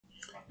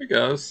Hey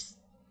guys,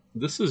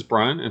 this is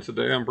Brian, and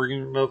today I'm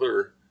bringing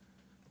another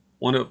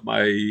one of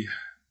my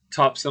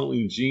top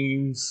selling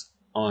jeans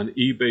on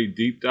eBay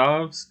deep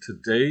dives.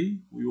 Today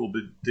we will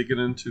be digging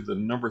into the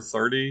number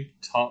 30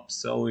 top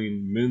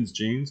selling men's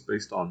jeans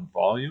based on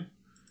volume.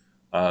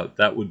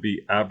 That would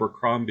be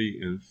Abercrombie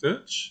and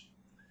Fitch.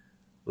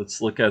 Let's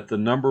look at the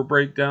number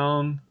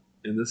breakdown.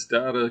 And this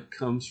data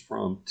comes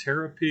from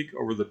Terapeak.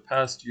 Over the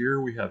past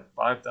year, we have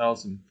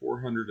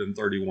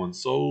 5,431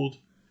 sold.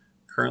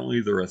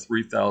 Currently, there are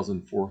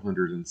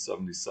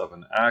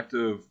 3,477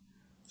 active.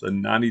 The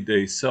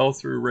 90-day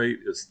sell-through rate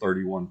is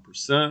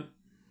 31%,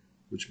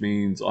 which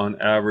means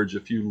on average,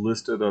 if you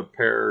listed a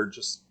pair,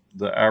 just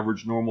the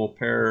average normal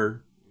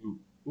pair,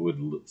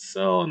 would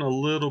sell in a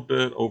little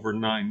bit over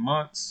 9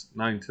 months,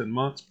 9-10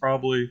 months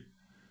probably.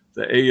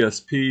 The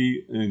ASP,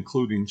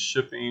 including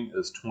shipping,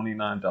 is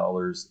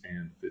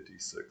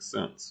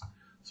 $29.56.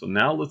 So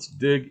now let's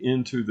dig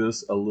into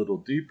this a little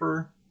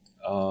deeper.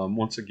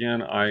 Once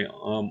again, I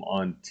am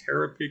on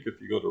Terapeak. If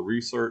you go to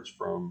research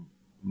from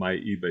my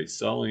eBay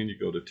selling, you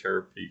go to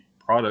Terapeak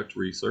product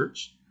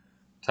research,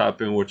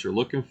 type in what you're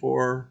looking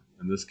for.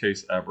 In this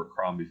case,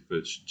 Abercrombie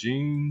Fitch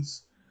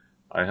jeans.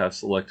 I have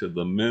selected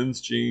the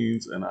men's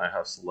jeans and I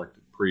have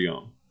selected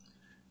pre-owned.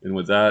 And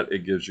with that,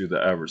 it gives you the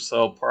average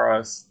sell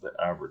price, the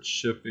average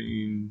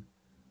shipping,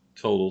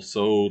 total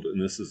sold,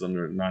 and this is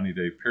under a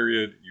 90-day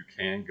period. You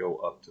can go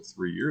up to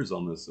 3 years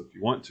on this if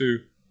you want to,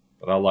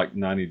 but I like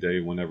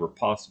 90-day whenever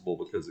possible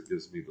because it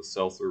gives me the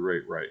sell-through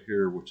rate right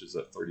here, which is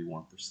at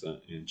 31%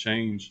 and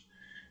change.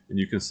 And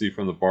you can see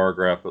from the bar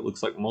graph, it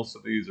looks like most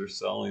of these are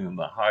selling in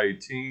the high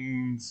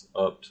teens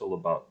up till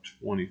about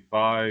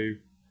 25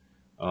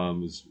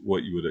 is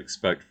what you would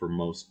expect for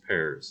most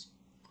pairs.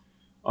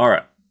 All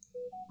right.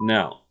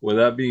 Now, with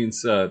that being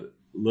said,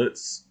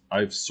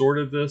 I've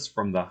sorted this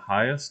from the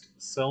highest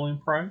selling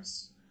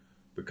price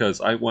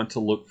because I want to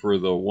look for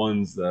the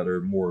ones that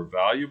are more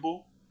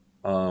valuable.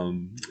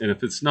 And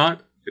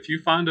if you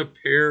find a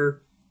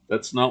pair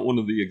that's not one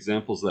of the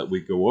examples that we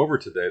go over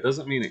today, it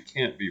doesn't mean it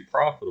can't be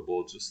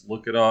profitable. Just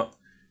look it up,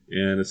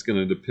 and it's going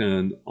to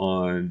depend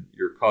on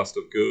your cost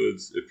of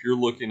goods. If you're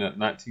looking at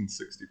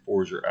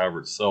 1964 as your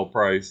average sell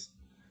price,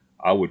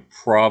 I would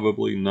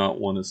probably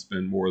not want to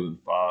spend more than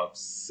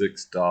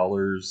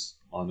 $5-6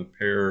 on a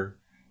pair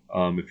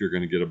if you're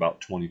going to get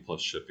about 20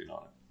 plus shipping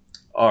on it.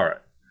 All right.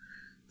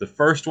 The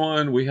first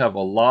one, we have a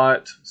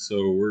lot,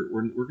 so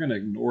we're going to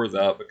ignore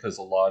that because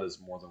a lot is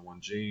more than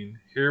one jean.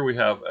 Here we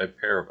have a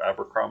pair of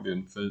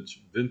Abercrombie &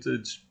 Fitch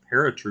vintage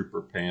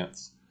paratrooper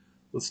pants.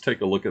 Let's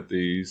take a look at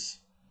these.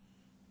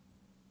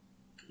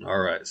 All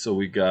right, so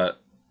we got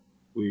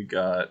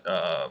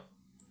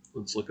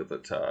let's look at the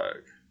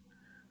tag.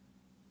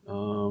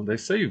 They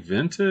say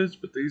vintage,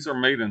 but these are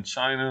made in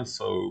China,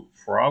 so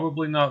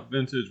probably not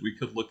vintage. We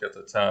could look at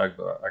the tag,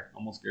 but I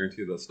almost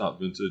guarantee that's not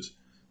vintage.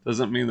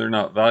 Doesn't mean they're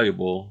not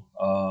valuable.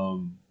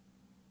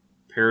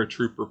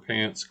 Paratrooper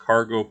pants,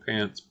 cargo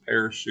pants,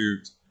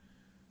 parachute.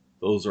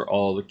 Those are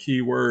all the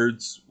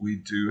keywords. We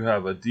do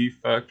have a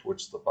defect,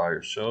 which the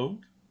buyer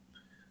showed.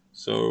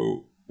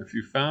 So if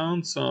you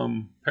found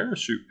some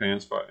parachute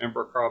pants by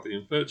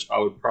Abercrombie & Fitch, I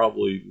would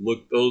probably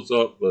look those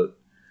up, but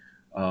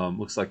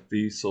looks like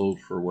these sold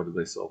for, what did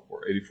they sell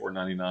for?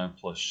 $84.99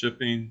 plus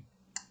shipping.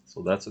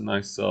 So that's a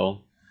nice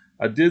sell.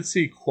 I did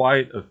see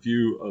quite a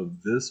few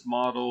of this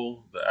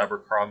model, the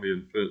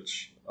Abercrombie &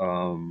 Fitch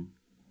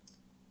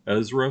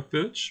Ezra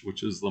Fitch,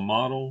 which is the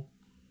model.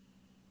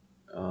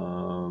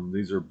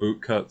 These are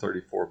boot cut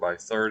 34 by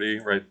 30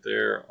 right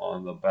there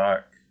on the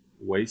back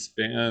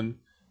waistband.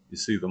 You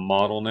see the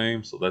model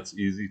name, so that's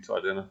easy to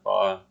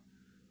identify.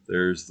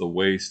 There's the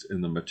waist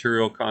and the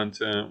material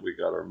content. We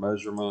got our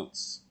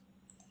measurements.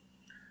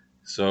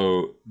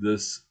 So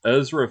this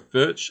Ezra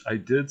Fitch, I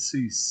did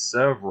see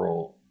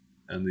several,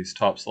 and these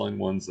top selling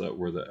ones that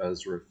were the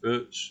Ezra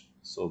Fitch.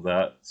 So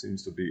that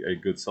seems to be a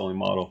good selling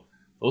model.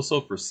 Those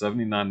sold for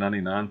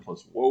 $79.99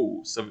 plus,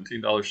 whoa,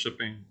 $17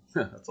 shipping.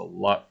 That's a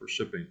lot for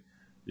shipping.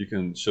 You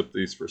can ship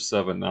these for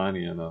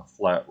 $7.90 in a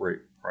flat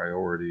rate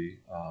priority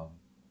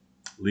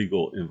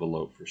legal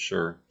envelope for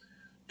sure.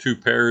 2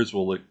 pairs,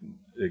 we'll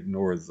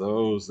ignore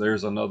those.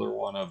 There's another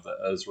one of the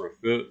Ezra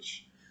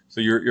Fitch. So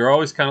you're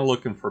always kind of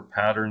looking for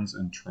patterns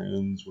and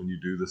trends when you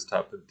do this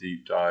type of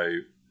deep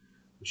dive,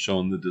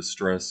 showing the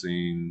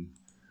distressing.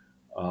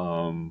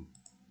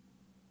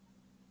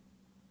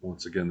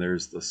 Once again,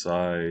 there's the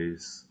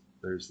size,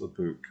 there's the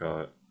boot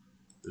cut,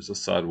 there's a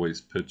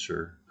sideways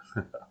picture.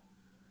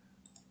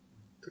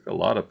 Took a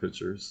lot of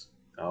pictures.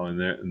 Oh, and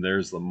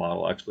there's the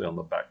model actually on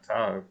the back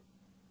tag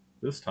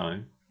this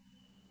time.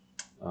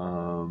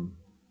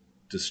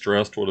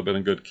 Distressed would have been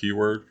a good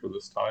keyword for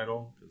this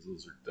title because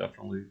those are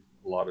definitely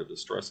a lot of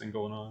distressing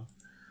going on.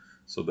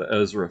 So the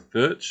Ezra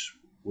Fitch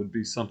would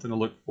be something to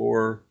look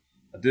for.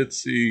 I did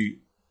see,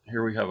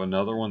 here we have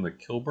another one, the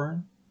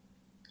Kilburn.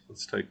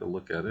 Let's take a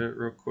look at it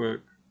real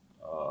quick.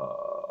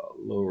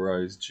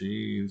 Low-rise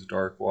jeans,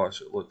 dark wash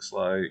it looks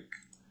like.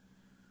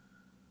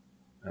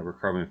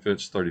 Abercrombie &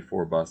 Fitch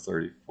 34 by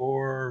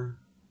 34.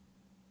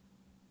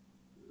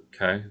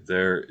 Okay,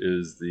 there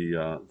is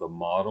the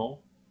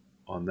model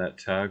on that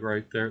tag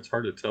right there. It's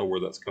hard to tell where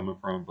that's coming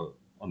from, but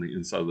on the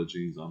inside of the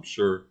jeans, I'm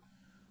sure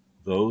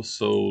those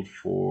sold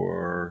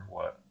for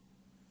what?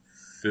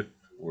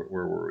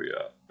 Where were we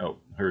at? Oh,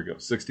 here we go.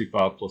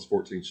 65 plus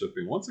 14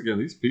 shipping. Once again,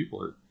 these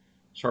people are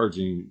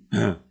charging.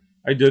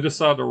 I did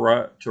decide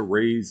to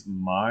raise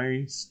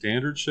my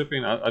standard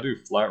shipping. I do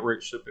flat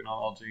rate shipping on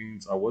all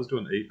jeans. I was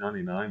doing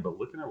 $8.99, but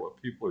looking at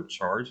what people are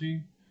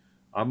charging,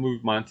 I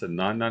moved mine to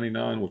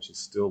 $9.99, which is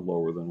still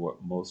lower than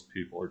what most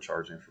people are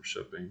charging for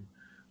shipping.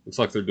 Looks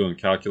like they're doing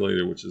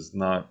calculated, which is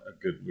not a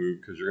good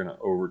move because you're going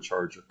to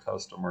overcharge your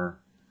customer,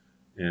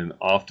 and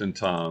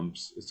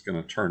oftentimes it's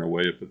going to turn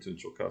away a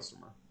potential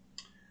customer.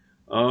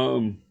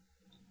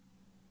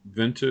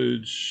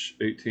 Vintage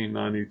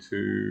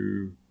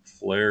 1892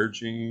 flare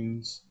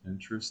jeans,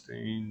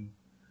 interesting,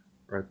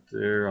 right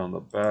there on the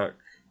back.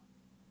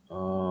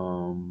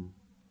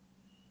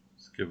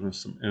 It's giving us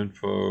some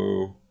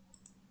info.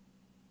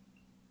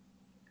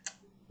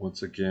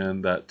 Once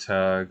again, that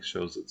tag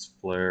shows it's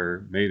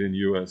flare, made in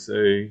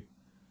USA.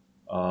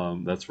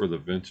 That's where the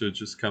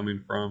vintage is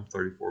coming from,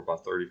 34 by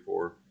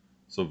 34.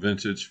 So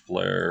vintage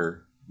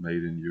flare,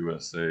 made in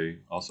USA.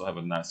 Also have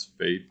a nice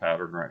fade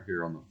pattern right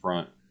here on the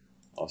front,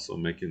 also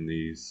making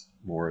these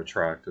more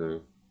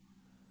attractive.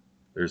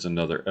 There's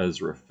another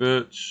Ezra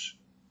Fitch,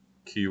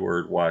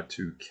 keyword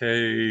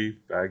Y2K,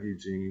 baggy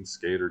jeans,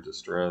 skater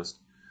distressed.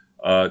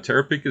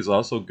 Terapeak is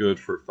also good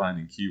for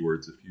finding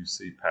keywords if you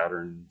see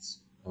patterns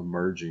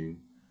emerging.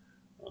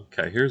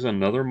 Okay, here's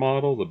another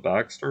model, the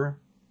Baxter.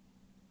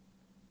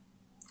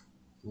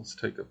 Let's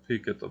take a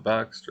peek at the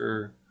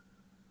Baxter.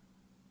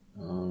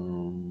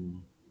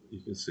 You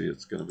can see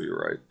it's going to be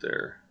right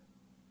there.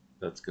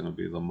 That's going to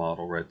be the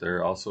model right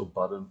there. Also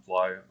button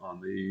fly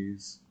on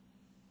these.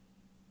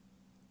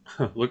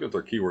 Look at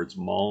their keywords: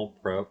 mall,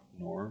 prep,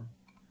 norm.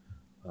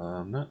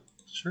 I'm not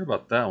sure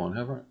about that one.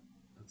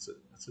 That's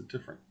a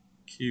different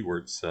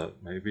keyword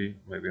set. Maybe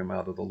I'm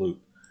out of the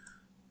loop.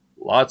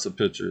 Lots of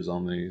pictures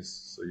on these,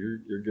 so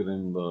you're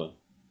getting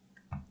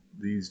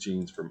these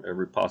jeans from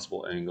every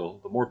possible angle.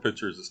 The more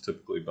pictures is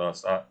typically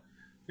best. I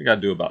think I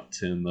do about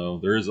 10 though.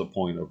 There is a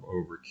point of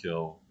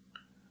overkill.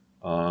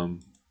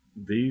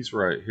 These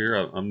right here,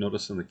 I'm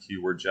noticing the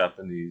keyword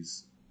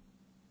Japanese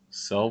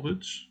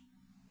selvage,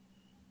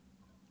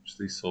 which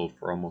these sold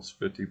for almost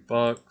 50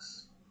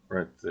 bucks.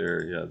 Right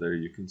there, yeah, there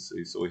you can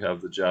see. So we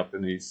have the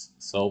Japanese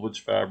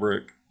selvage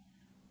fabric,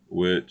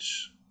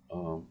 which,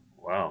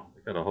 wow,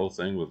 they got a whole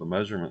thing with the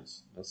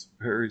measurements. That's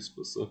very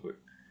specific.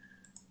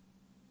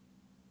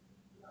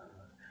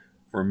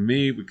 For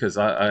me, because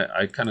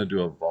I kind of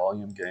do a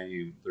volume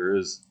game, there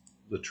is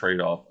the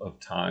trade-off of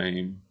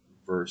time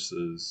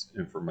versus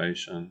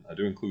information. I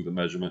do include the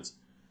measurements.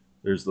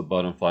 There's the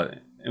button fly.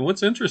 And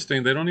what's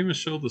interesting, they don't even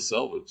show the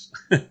selvage.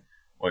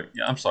 Wait,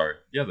 yeah, I'm sorry.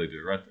 Yeah, they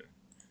do right there.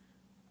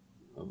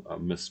 I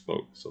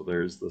misspoke. So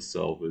there's the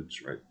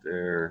selvage right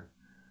there.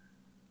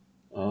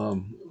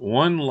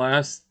 One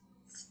last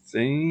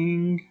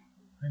thing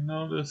I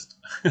noticed.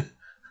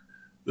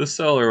 This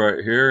seller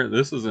right here,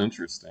 this is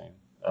interesting.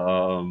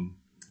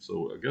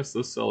 So I guess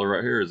this seller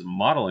right here is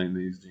modeling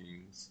these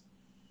jeans.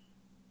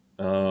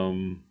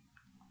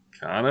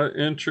 Kind of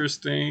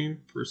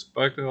interesting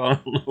perspective. I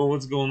don't know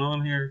what's going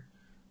on here.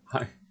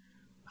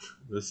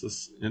 This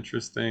is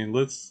interesting.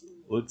 Let's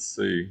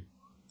see.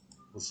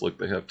 Let's look.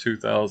 They have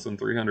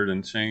 2,300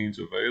 and change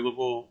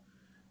available.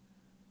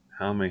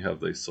 How many have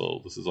they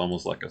sold? This is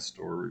almost like a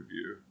store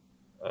review.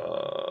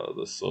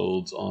 The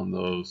solds on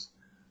those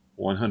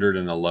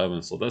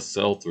 111. So that's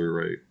sell-through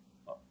rate.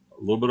 A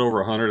little bit over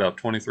 100 out of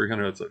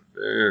 2,300. That's a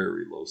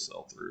very low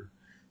sell-through.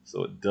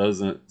 So it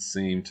doesn't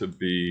seem to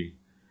be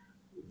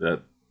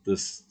that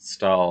this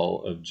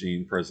style of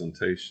jean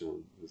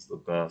presentation is the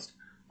best.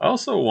 I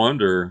also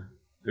wonder,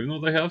 even though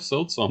they have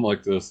sold some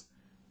like this,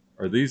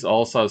 are these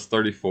all size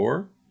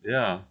 34?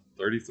 Yeah,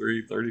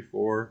 33,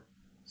 34.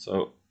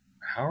 So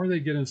how are they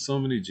getting so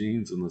many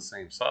jeans in the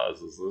same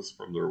size? Is this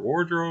from their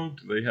wardrobe?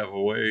 Do they have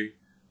a way?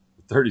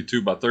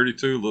 32 by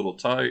 32, a little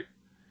tight.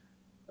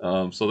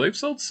 So they've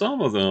sold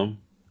some of them.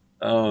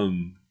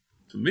 To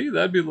me,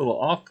 that'd be a little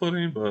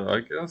off-putting, but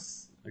I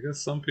guess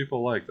some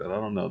people like that. I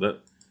don't know.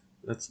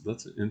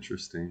 That's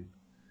interesting.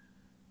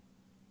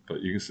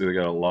 But you can see they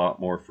got a lot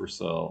more for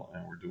sale,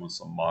 and we're doing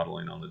some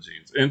modeling on the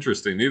jeans.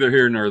 Interesting. Neither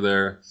here nor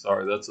there.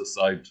 Sorry, that's a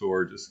side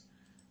tour. Just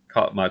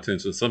caught my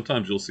attention.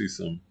 Sometimes you'll see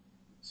some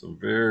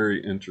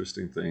very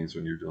interesting things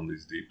when you're doing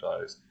these deep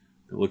dives.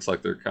 It looks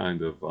like they're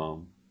kind of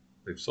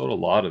they've sold a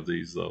lot of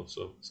these though,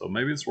 so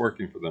maybe it's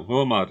working for them. Who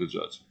am I to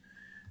judge?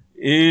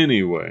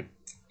 Anyway,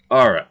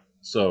 all right.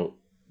 So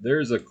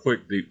there's a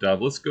quick deep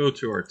dive. Let's go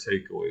to our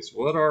takeaways.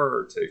 What are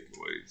our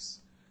takeaways?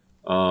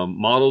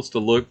 Models to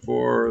look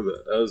for: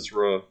 the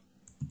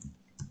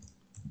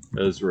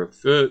Ezra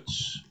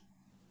Fitch,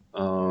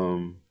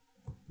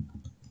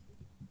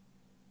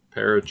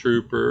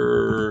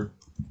 paratrooper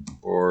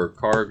or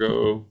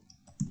cargo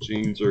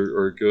jeans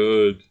are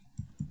good.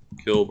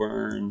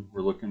 Kilburn,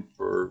 we're looking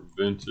for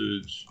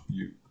vintage.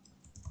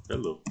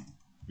 Hello,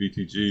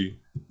 VTG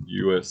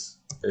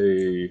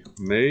USA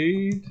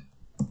made.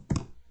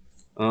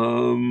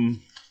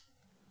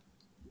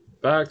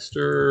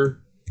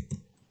 Baxter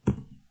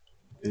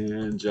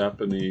and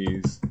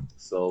Japanese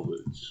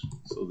selvage.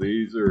 So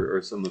these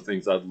are some of the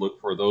things I'd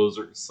look for. Those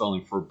are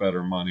selling for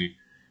better money,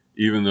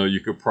 even though you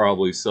could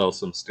probably sell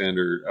some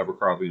standard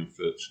Abercrombie and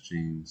Fitch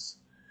jeans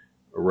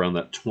around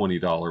that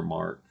 $20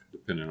 mark,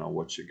 depending on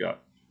what you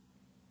got.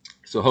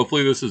 So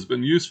hopefully this has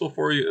been useful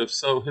for you. If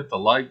so, hit the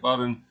like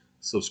button,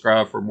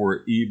 subscribe for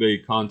more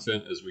eBay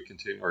content as we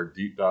continue our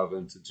deep dive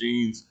into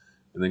jeans,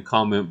 and then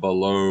comment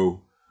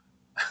below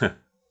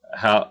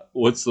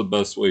what's the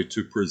best way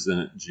to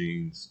present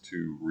jeans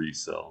to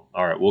resell.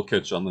 All right, we'll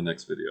catch you on the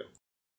next video.